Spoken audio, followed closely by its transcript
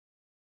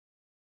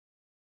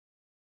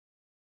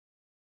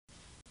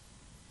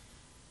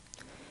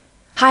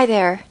Hi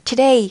there!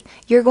 Today,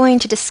 you're going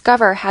to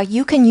discover how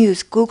you can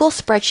use Google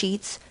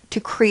Spreadsheets to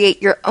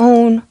create your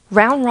own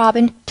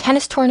round-robin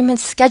tennis tournament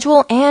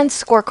schedule and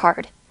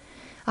scorecard.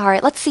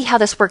 Alright, let's see how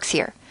this works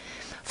here.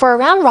 For a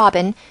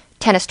round-robin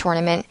tennis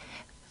tournament,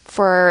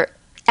 for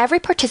every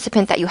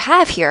participant that you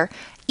have here,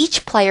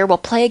 each player will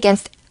play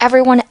against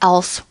everyone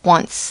else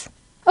once.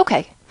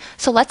 Okay,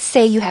 so let's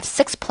say you have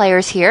 6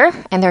 players here,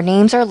 and their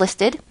names are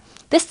listed.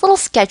 This little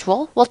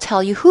schedule will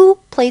tell you who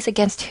plays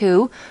against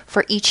who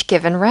for each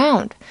given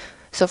round.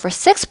 So for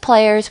 6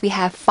 players, we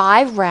have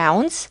 5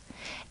 rounds.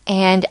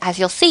 And as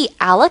you'll see,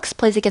 Alex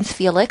plays against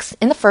Felix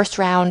in the first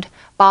round,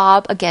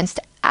 Bob against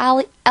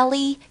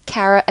Ellie,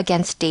 Kara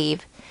against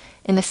Dave.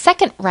 In the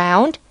second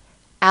round,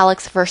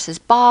 Alex versus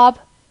Bob,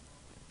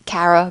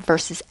 Kara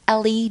versus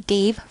Ellie,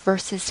 Dave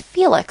versus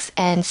Felix,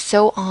 and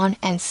so on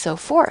and so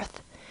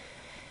forth.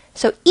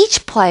 So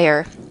each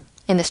player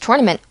in this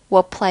tournament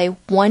will play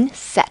one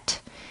set.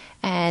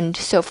 And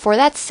so for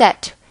that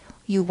set,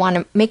 you want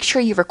to make sure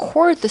you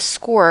record the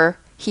score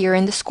here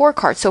in the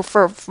scorecard. So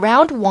for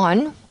round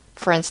 1,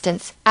 for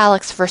instance,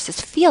 Alex versus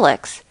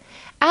Felix,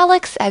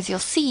 Alex, as you'll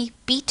see,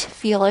 beat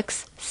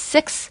Felix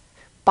 6-4.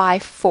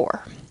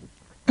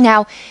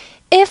 Now,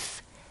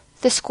 if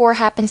the score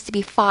happens to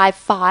be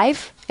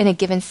 5-5 in a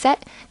given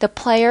set, the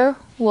player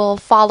will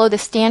follow the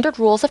standard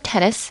rules of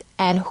tennis,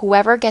 and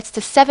whoever gets to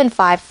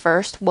 7-5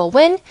 first will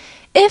win.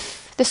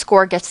 If the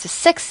score gets to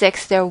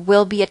 6-6, there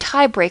will be a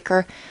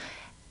tiebreaker,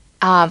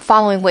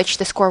 following which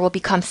the score will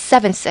become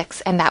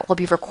 7-6, and that will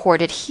be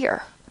recorded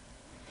here.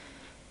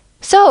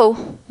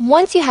 So,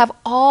 once you have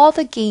all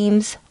the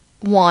games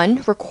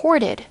won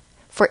recorded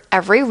for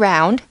every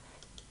round,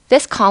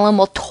 this column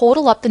will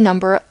total up the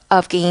number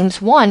of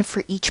games won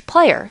for each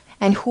player,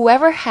 and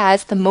whoever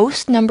has the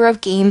most number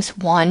of games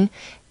won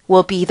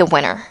will be the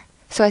winner.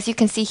 So as you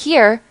can see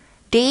here,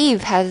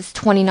 Dave has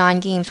 29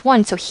 games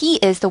won, so he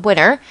is the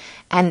winner,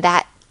 and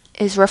that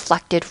is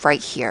reflected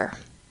right here.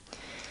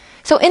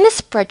 So in the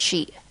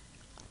spreadsheet,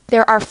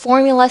 there are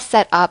formulas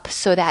set up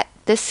so that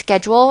this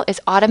schedule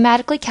is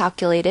automatically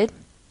calculated,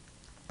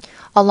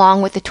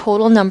 along with the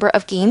total number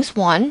of games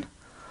won,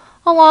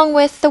 along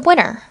with the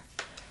winner.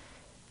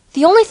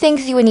 The only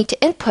things you would need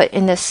to input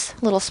in this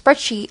little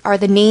spreadsheet are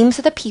the names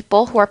of the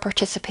people who are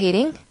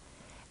participating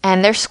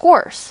and their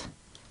scores.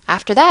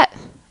 After that,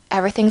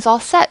 everything's all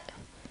set.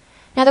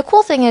 Now the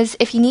cool thing is,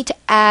 if you need to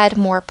add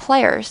more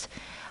players,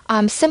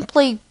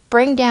 simply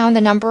bring down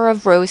the number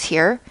of rows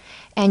here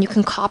and you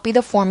can copy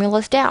the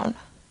formulas down.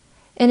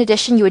 In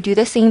addition, you would do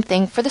the same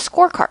thing for the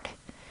scorecard.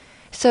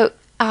 So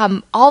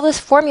all those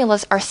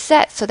formulas are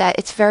set so that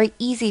it's very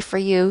easy for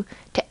you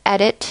to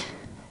edit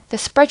the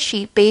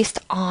spreadsheet based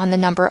on the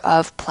number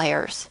of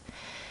players.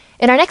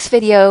 In our next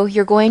video,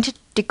 you're going to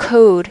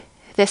decode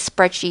this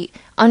spreadsheet,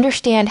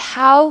 understand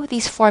how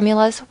these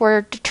formulas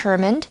were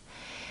determined,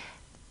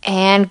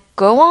 and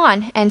go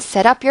on and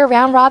set up your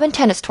round-robin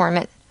tennis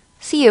tournament.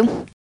 See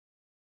you!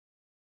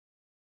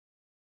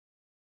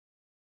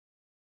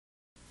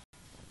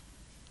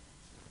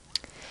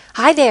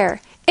 Hi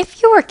there!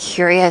 If you are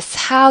curious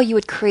how you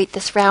would create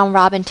this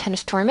round-robin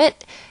tennis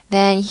tournament,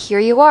 then here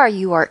you are.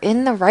 You are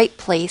in the right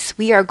place.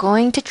 We are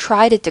going to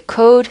try to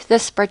decode the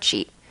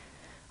spreadsheet.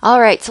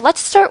 Alright, so let's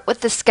start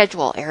with the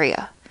schedule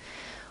area.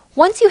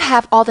 Once you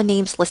have all the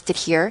names listed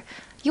here,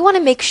 you want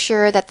to make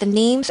sure that the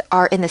names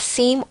are in the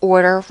same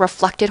order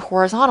reflected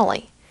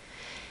horizontally.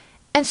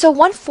 And so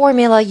one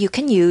formula you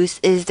can use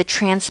is the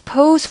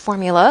transpose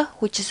formula,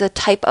 which is a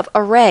type of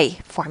array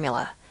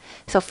formula.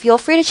 So feel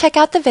free to check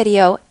out the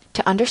video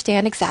to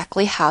understand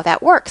exactly how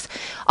that works.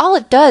 All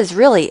it does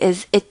really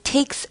is it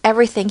takes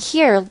everything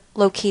here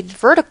located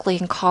vertically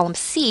in column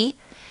C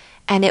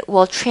and it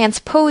will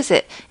transpose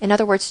it. In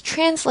other words,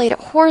 translate it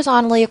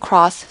horizontally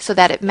across so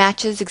that it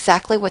matches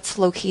exactly what's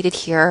located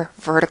here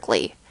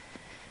vertically.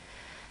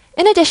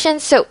 In addition,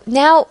 so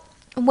now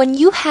when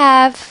you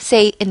have,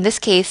 say in this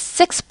case,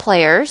 6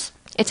 players,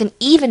 it's an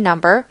even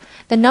number,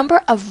 the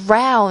number of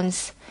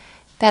rounds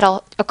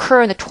that'll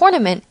occur in the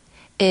tournament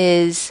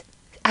is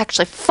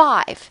actually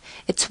 5.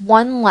 It's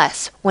 1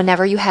 less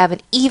whenever you have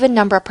an even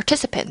number of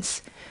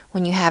participants.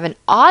 When you have an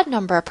odd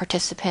number of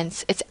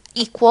participants, it's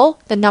equal,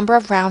 the number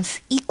of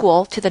rounds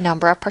equal to the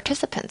number of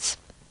participants.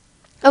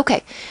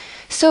 Okay,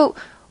 so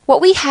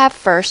what we have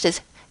first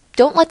is,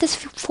 don't let this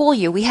fool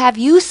you. We have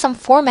used some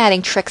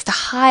formatting tricks to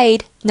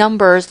hide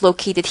numbers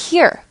located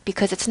here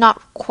because it's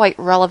not quite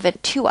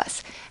relevant to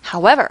us.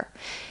 However,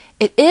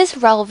 it is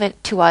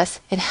relevant to us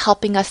in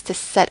helping us to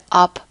set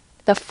up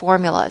the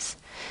formulas.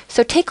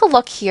 So take a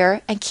look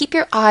here and keep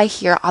your eye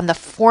here on the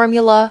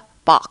formula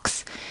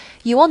box.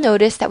 You will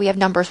notice that we have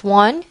numbers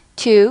 1,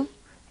 2,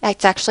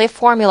 that's actually a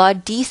formula,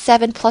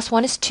 D7 plus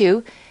 1 is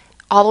 2,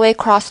 all the way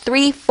across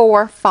 3,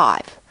 4,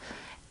 5.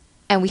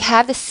 And we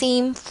have the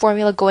same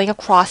formula going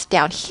across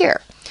down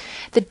here.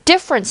 The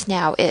difference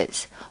now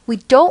is we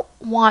don't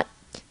want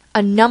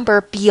a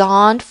number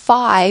beyond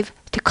 5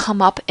 to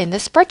come up in the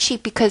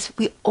spreadsheet because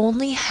we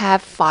only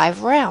have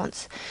 5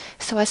 rounds.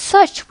 So as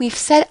such, we've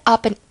set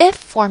up an if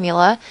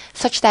formula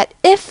such that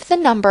if the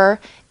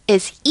number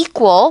is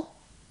equal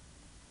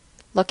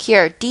Look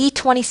here,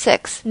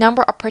 D26,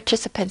 number of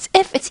participants.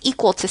 If it's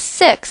equal to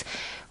 6,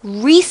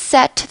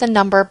 reset the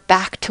number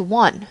back to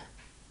 1.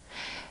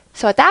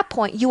 So at that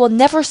point, you will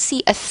never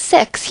see a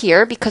 6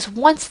 here because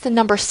once the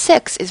number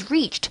 6 is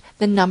reached,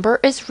 the number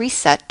is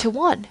reset to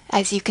 1,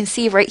 as you can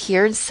see right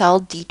here in cell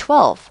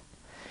D12.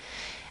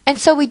 And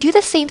so we do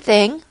the same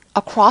thing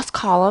across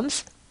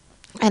columns,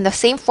 and the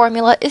same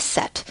formula is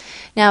set.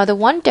 Now, the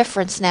one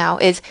difference now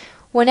is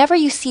whenever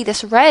you see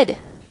this red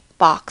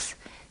box,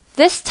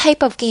 this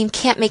type of game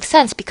can't make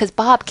sense because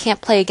Bob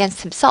can't play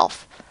against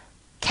himself.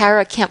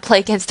 Kara can't play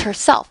against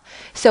herself.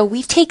 So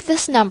we take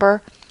this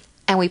number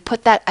and we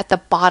put that at the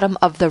bottom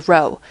of the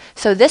row.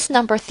 So this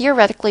number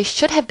theoretically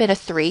should have been a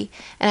 3,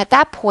 and at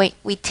that point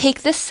we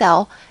take this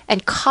cell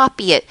and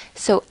copy it.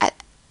 So at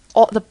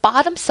the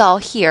bottom cell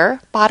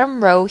here,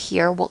 bottom row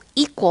here, will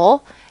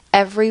equal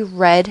every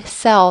red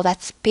cell.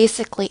 That's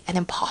basically an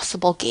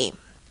impossible game.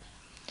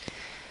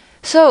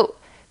 So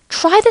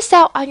try this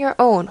out on your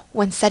own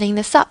when setting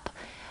this up.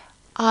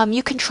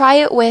 You can try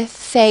it with,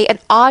 say, an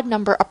odd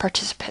number of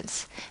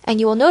participants, and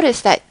you will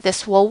notice that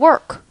this will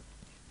work.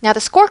 Now, the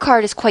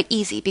scorecard is quite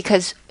easy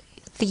because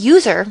the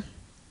user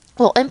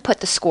will input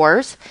the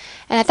scores,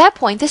 and at that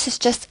point, this is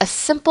just a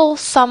simple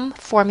sum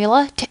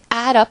formula to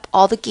add up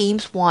all the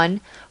games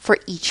won for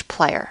each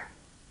player.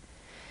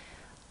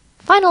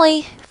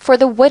 Finally, for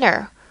the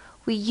winner,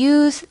 we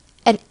use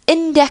an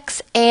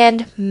index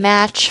and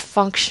match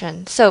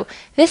function. So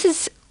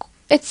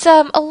it's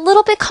a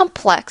little bit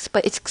complex,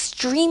 but it's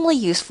extremely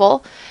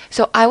useful.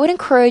 So I would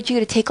encourage you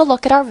to take a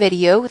look at our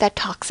video that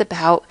talks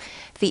about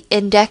the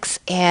index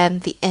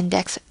and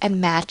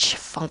match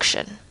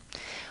function.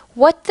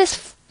 What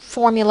this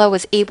formula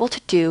was able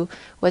to do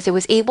was it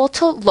was able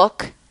to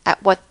look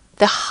at what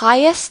the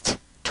highest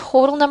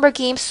total number of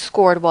games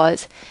scored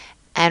was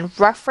and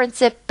reference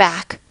it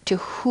back to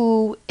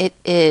who it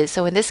is.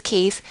 So in this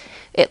case,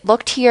 it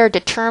looked here,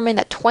 determined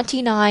that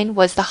 29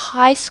 was the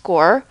high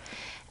score,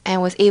 and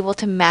was able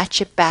to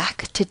match it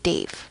back to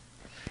Dave.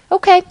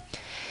 Okay,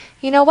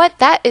 you know what?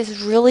 That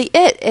is really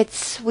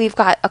it. We've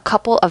got a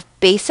couple of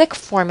basic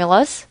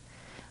formulas,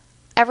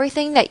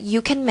 everything that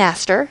you can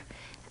master,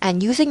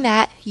 and using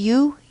that,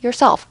 you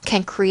yourself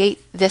can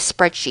create this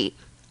spreadsheet.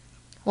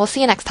 We'll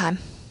see you next time.